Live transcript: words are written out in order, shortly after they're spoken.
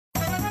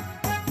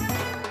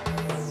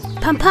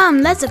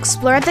Pum, let's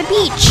explore the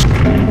beach.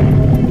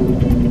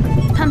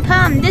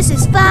 Pum, this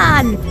is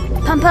fun.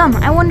 Pum,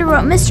 I wonder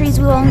what mysteries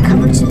we'll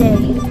uncover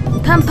today.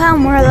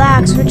 Pum,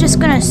 relax, we're just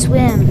gonna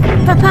swim.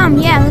 Pum,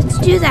 yeah, let's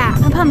do that.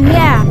 Pum,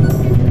 yeah.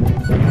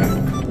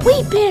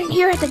 We've been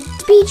here at the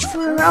beach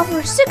for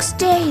over 6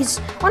 days.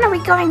 When are we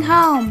going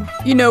home?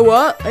 You know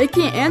what? I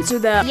can't answer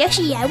that.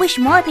 Yoshi, I wish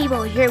more people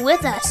were here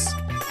with us.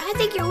 I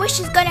think your wish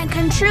is gonna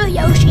come true,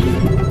 Yoshi.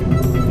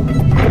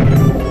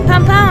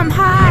 Pum,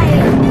 hi.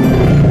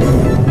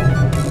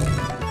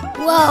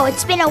 Whoa,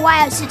 it's been a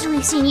while since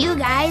we've seen you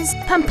guys.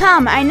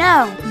 Pum, I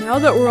know. Now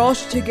that we're all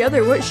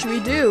together, what should we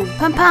do?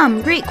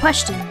 Pum, great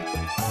question.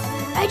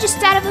 I just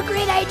thought of a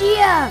great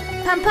idea.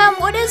 Pum,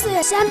 what is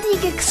this?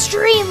 Something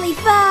extremely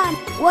fun.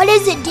 What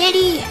is it,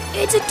 Diddy?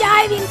 It's a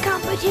diving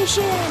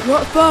competition.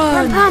 What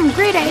fun! Pum,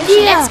 great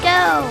idea. Let's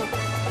go.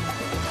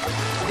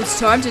 It's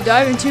time to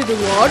dive into the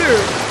water.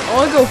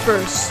 I'll go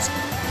first.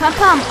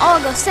 Pum,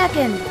 I'll go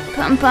second.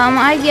 Pum,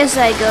 I guess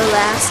I go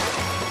last.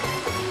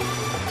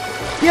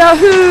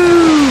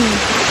 Yahoo!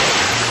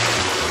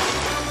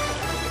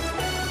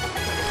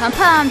 Pum,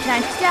 time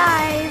to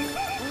dive.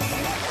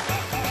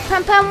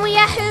 Pum,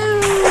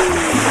 yahoo!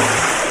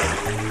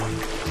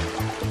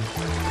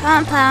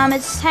 Pum,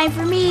 it's time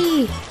for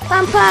me.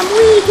 Pum,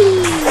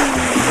 wee!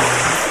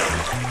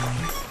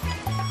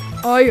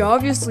 I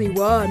obviously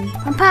won.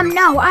 Pum,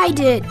 no, I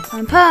did.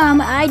 Pum,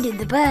 I did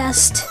the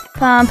best.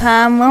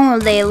 Pum, when will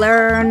they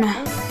learn?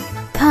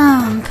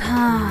 Pum.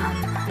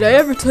 Did I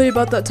ever tell you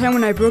about that time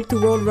when I broke the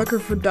world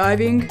record for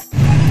diving?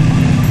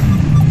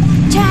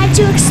 Time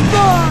to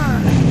explore!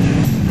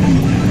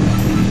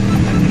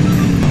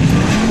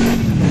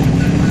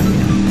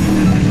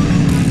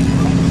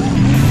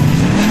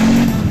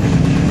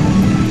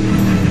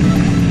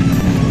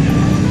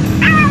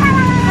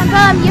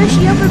 Pum,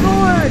 Yoshi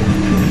overboard!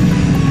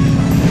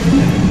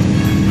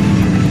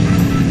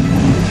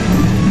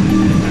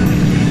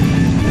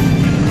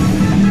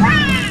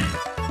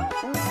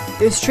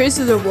 There's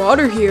traces of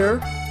water here.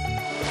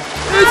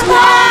 It's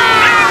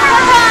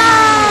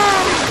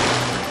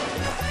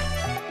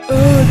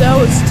Oh, that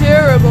was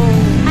terrible.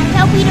 I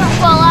hope we don't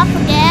fall off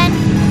again.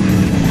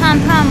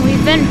 Pum,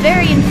 we've been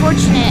very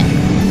unfortunate.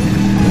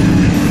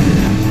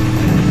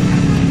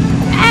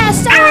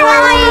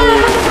 Sorry!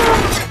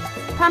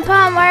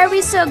 Pum, why are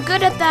we so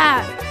good at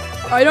that?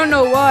 I don't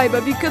know why,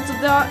 but because of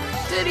that,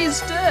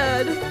 Diddy's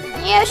dead.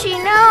 Yoshi,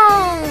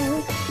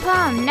 no!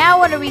 Pum, now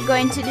what are we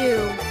going to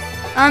do?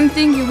 I'm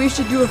thinking we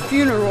should do a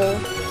funeral.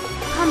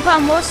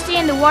 Pum, we'll stay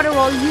in the water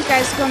while you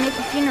guys go make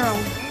a funeral.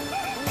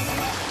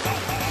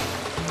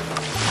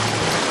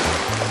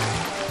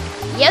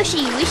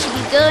 Yoshi, we should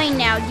be going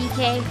now,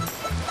 DK.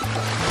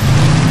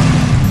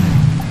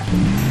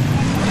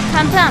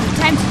 Pum,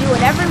 time to do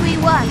whatever we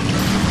want.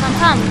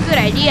 Pum, good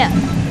idea.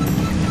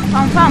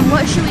 Pum,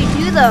 what should we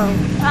do though?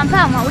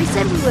 Pum, what we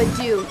said we would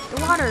do.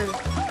 The water.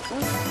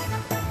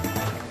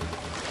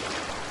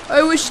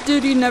 I wish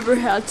Diddy never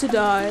had to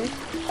die.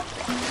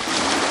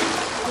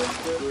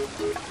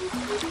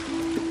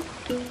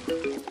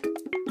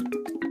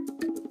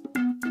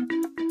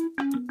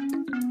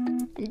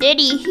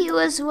 Diddy, he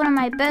was one of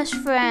my best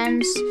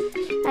friends.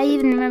 I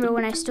even remember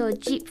when I stole a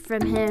Jeep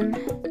from him.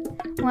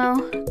 Well,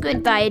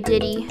 goodbye,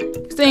 Diddy.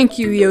 Thank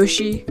you,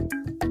 Yoshi.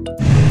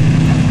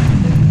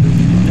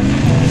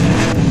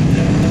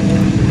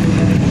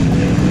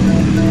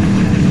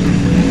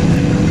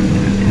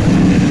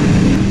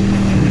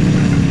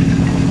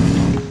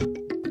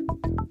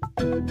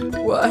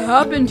 What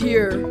happened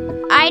here?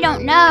 I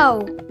don't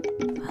know.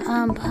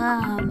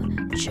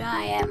 Pum,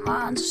 giant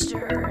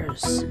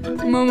monsters.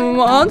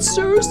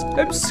 Monsters?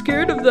 I'm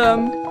scared of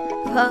them.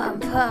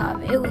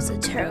 Pum, it was a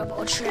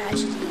terrible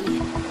tragedy.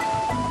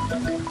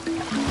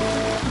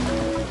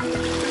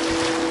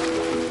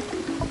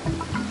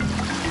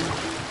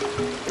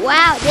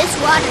 Wow, this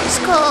water's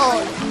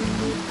cold.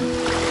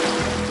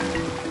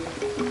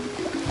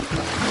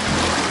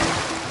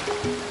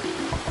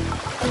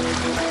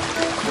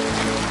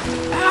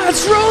 Ah,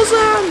 it's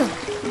frozen!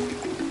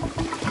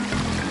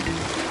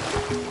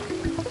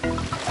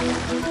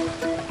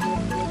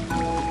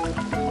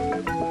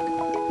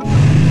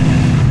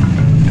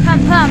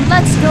 Pum,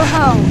 let's go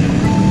home.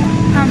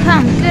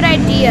 Pum, good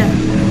idea.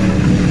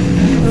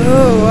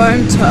 Oh,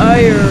 I'm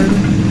tired.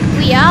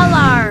 We all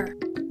are.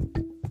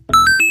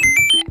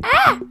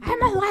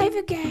 I'm alive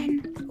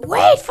again.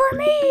 Wait for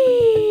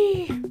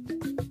me.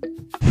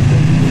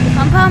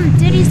 Pum,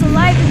 Diddy's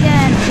alive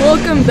again.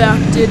 Welcome back,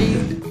 Diddy.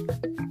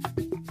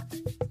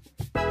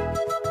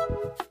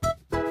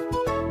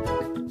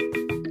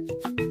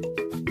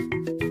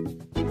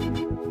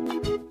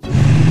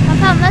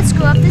 Pum, let's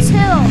go up this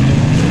hill.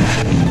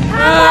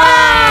 Ah!